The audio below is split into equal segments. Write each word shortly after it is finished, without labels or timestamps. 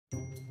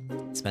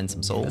Spend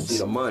some See souls.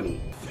 the money.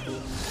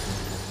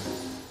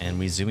 And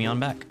we zoom on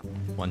back.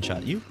 One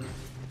shot you.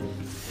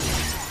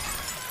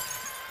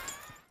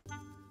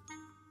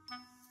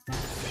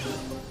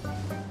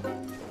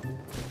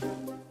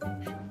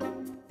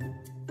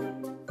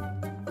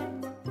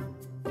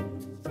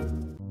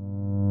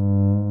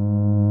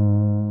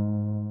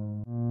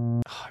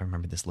 Oh, I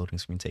remember this loading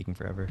screen taking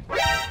forever.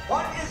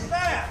 What is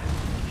that?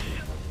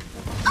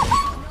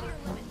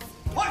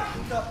 What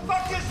the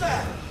fuck is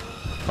that?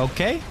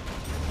 Okay.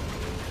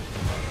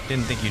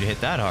 Didn't think you'd hit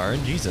that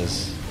hard.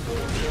 Jesus.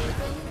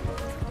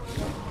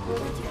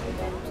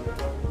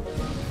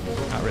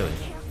 Not really.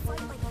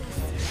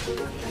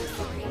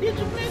 Did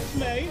you miss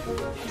me?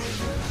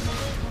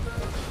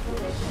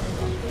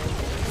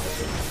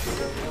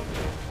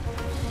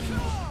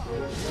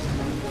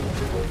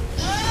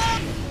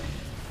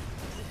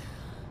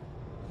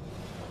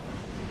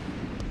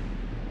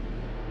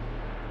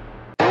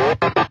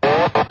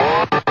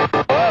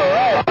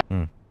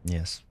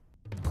 Yes.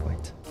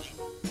 Quite.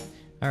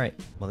 Alright.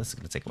 Well, this is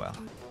gonna take a while.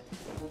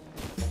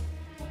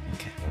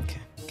 Okay.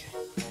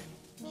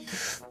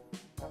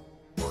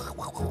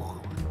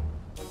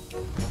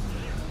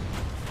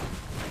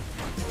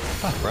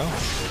 Fuck, bro.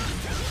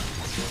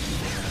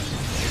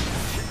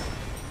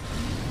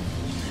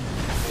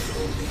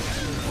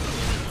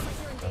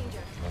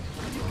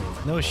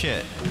 No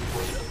shit.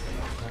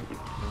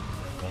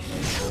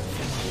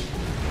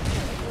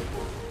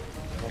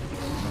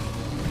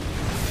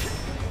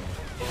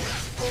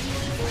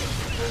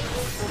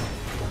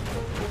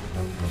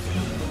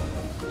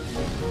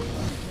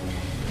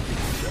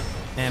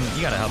 And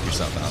you gotta help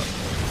yourself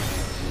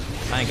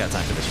out. I ain't got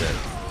time for this shit.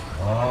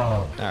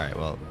 Oh. Alright,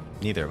 well,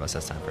 neither of us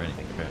has time for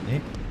anything,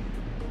 apparently.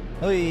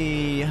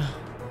 Oi!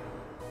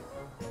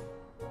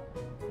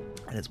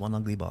 And it's one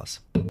ugly boss.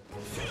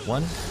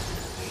 1,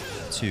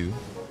 2,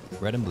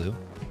 red and blue,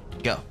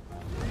 go.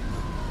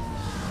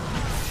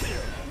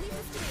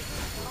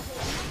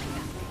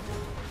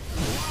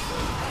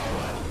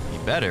 You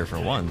better for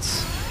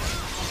once.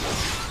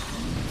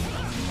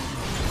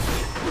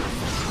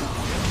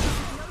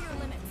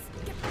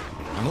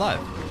 I'm alive.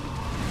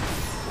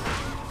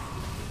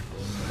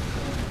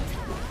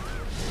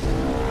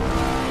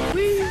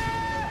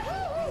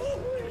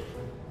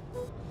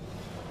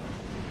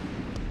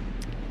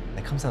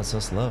 That comes out so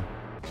slow.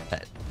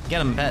 Pet.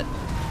 Get him, pet.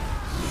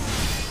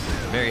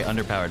 Very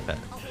underpowered pet.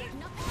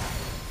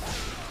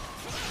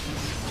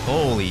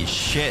 Holy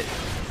shit.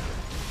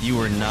 You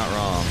were not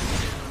wrong.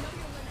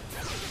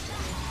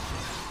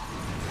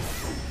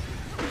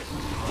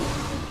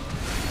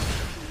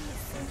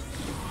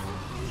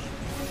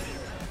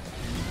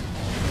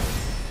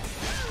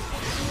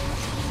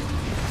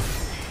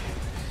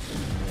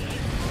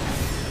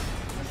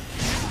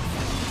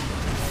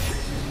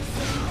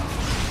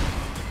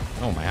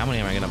 Oh my, how many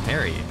am I gonna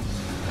parry?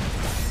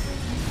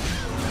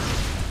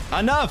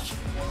 Enough!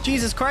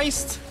 Jesus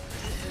Christ!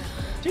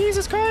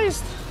 Jesus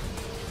Christ!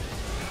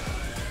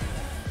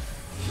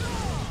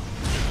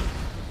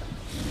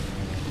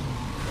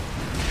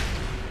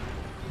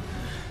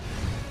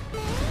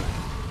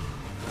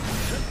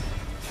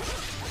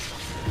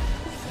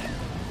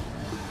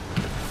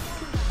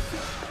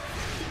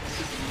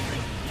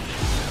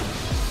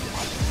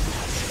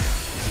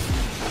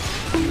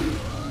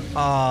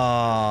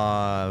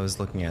 I was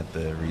looking at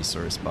the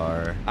resource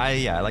bar.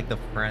 I like the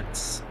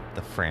France.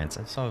 The France.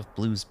 I saw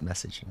Blue's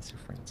messaging to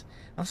France.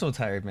 I'm so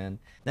tired, man.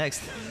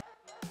 Next.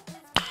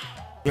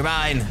 You're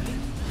mine.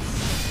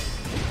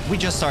 We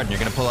just started. You're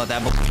gonna pull out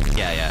that bull.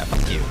 Yeah.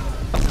 Fuck you.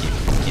 Fuck you.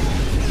 Fuck you.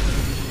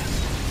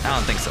 I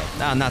don't think so.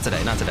 No, not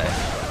today. Not today.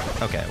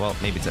 Okay, well,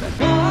 maybe today.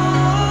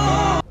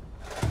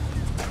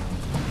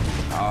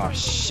 Oh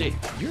shit.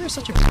 You're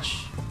such a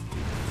bitch.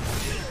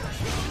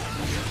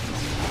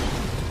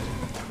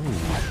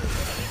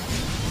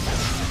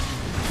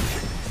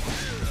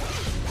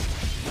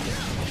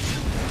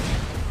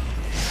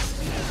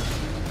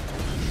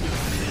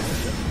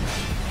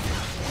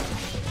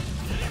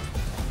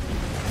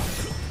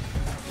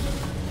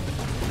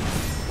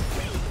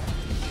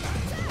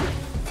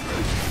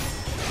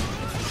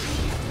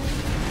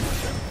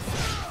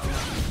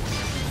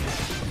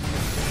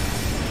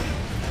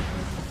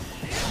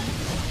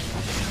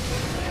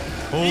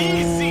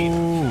 Easy.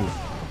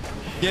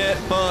 Get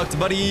fucked,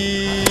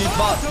 buddy.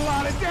 That's a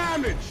lot of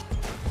damage.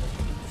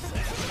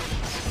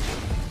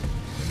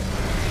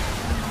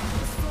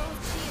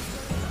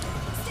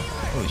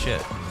 Holy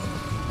shit.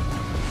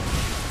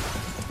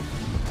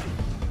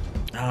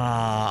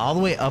 All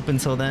the way up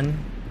until then,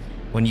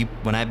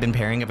 when I've been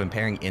parrying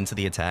into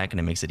the attack, and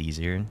it makes it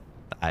easier.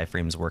 The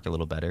iframes work a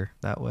little better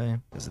that way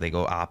because they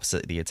go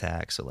opposite the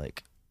attack. So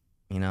like,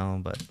 you know,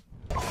 but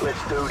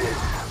Let's do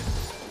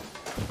this.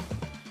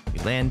 we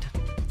land.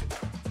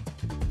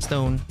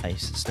 Stone,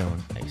 ice,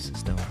 stone, ice,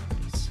 stone,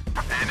 ice.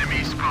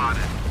 Enemy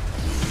spotted.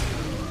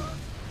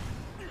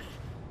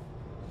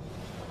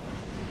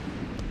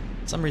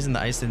 For some reason,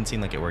 the ice didn't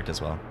seem like it worked as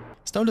well.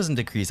 Stone doesn't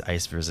decrease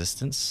ice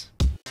resistance.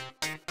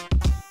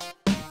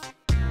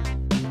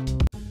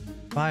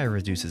 Fire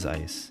reduces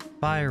ice.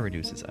 Fire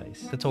reduces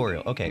ice.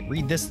 Tutorial. Okay,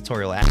 read this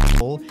tutorial,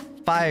 asshole.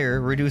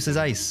 Fire reduces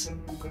ice.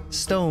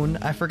 Stone,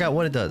 I forgot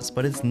what it does,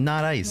 but it's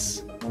not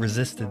ice.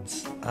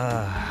 Resistance.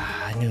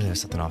 I knew there was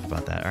something off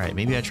about that. All right,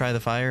 maybe I try the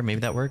fire. Maybe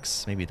that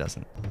works. Maybe it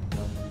doesn't.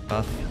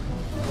 Buff.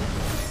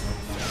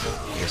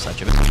 You're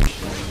such a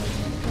bitch.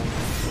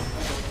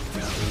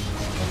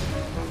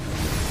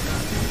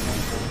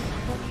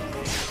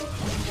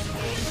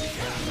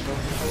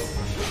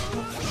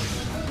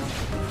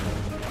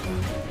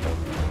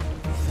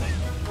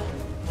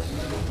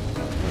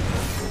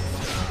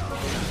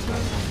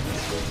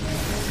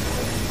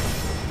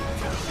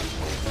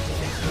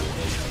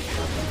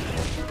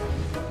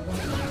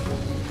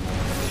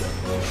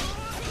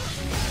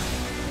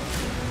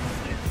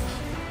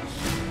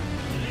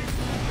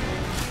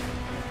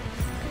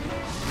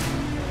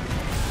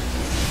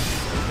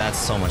 That's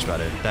so much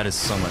better. That is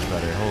so much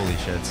better. Holy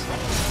shit.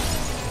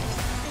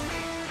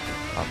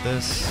 Pop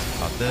this.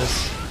 Pop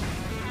this.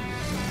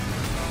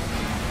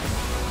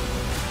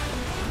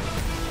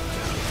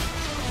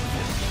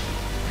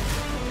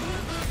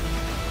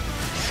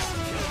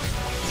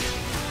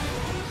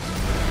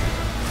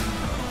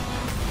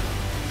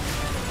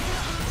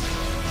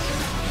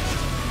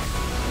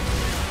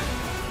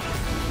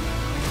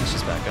 Let's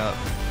just back up.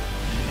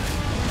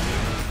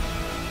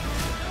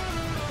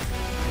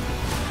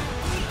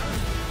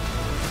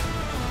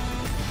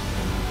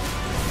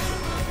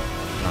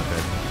 Not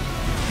good.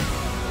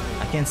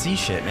 I can't see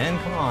shit, man.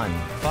 Come on.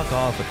 Fuck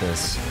off with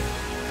this.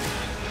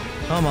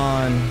 Come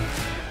on.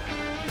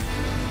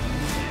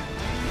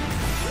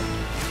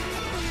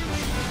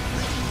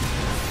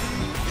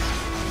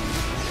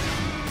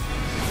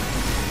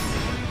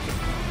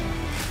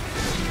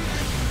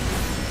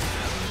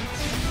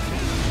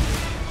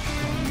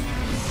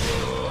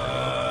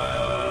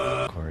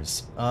 Of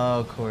course. Oh,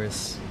 of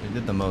course. We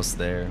did the most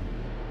there.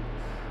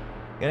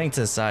 Getting to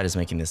the side is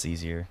making this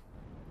easier.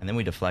 And then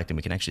we deflect and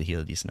we can actually heal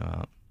a decent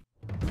amount.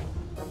 There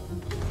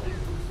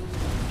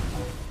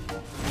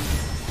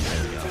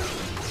we go.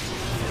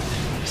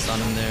 Stun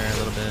him there a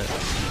little bit.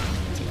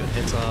 Some good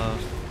hits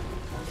off.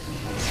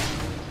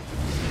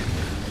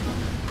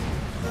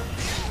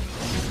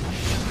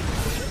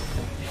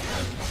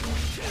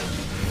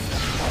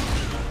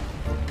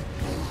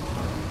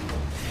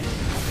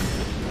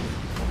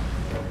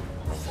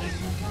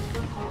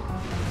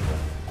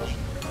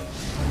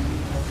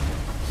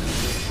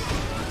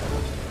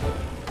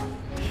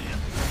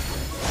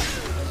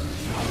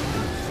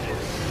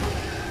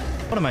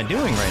 What am I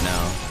doing right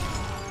now?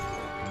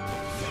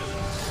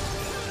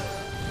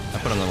 I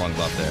put on the wrong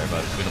buff there,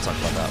 but we don't talk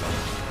about that one.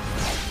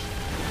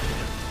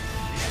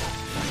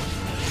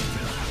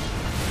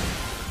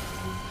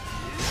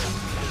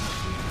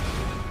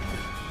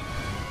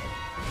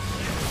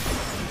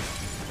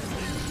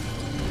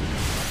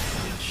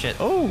 Shit.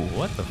 Oh,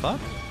 what the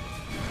fuck?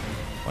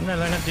 When did I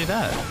learn how to do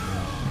that?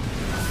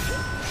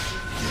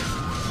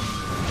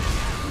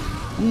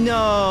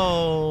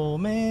 No,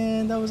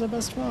 man, that was our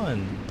best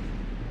run.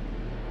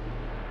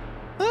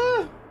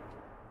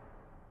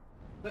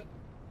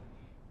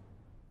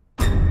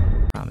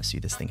 Promise you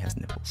this thing has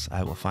nipples.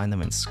 I will find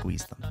them and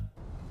squeeze them.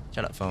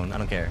 Shut up, phone. I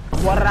don't care.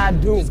 What did I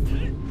do?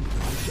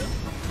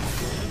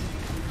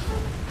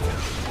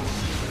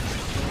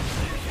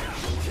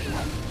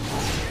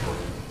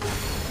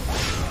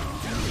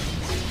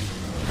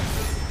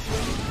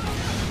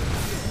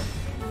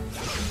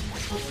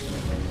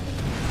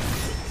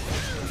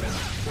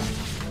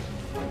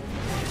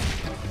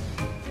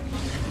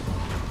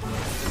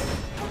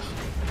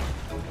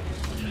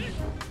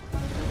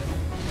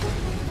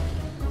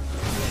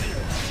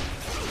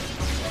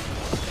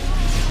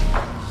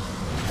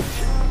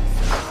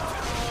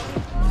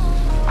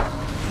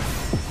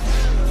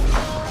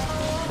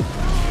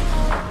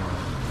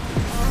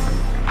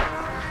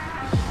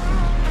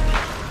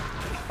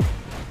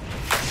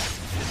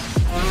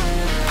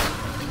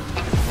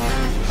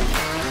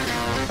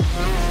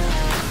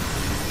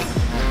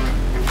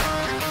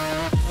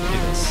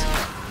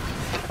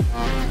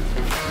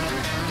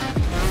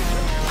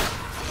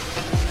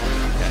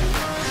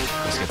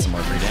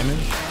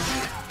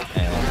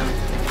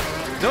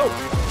 Go!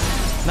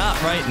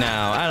 Not right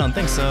now. I don't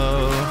think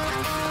so.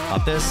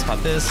 Pop this,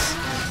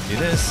 do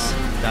this,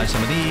 dodge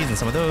some of these and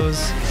some of those.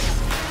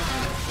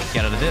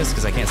 Get out of this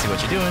because I can't see what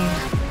you're doing.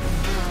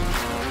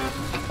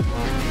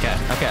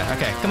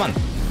 Okay. Come on.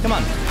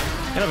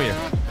 Get over here.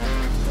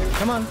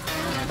 Come on.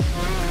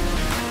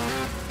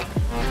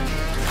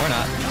 Or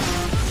not.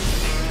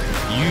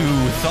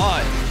 You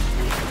thought.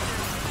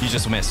 You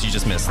just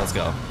missed. Let's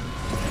go.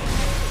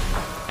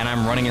 And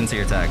I'm running into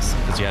your attacks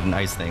because you had an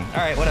ice thing.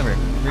 All right, whatever.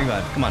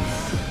 Revive. Come on.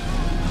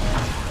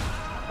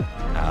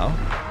 Ow.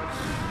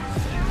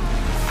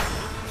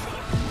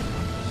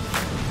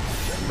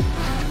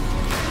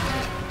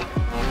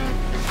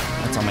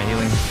 That's all my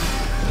healing.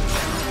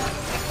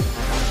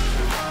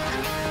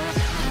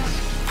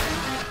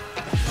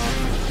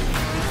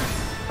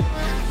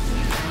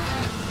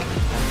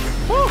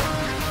 Woo!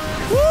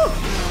 Woo!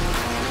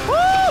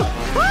 Woo!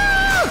 Woo!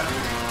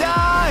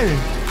 Die!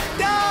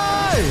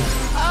 Die!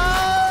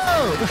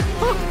 Oh!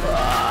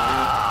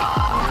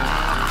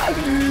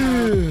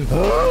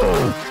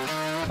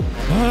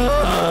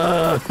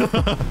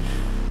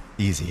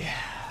 Easy.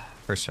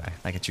 First try,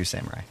 like a true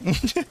samurai.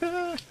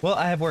 Well,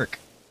 I have work,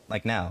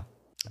 like now.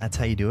 That's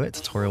how you do it.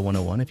 Tutorial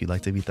 101. If you'd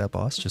like to beat that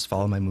boss, just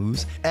follow my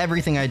moves.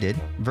 Everything I did,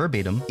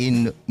 verbatim,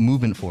 in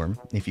movement form,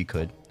 if you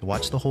could.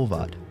 Watch the whole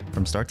VOD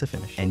from start to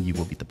finish, and you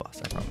will beat the boss,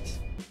 I promise.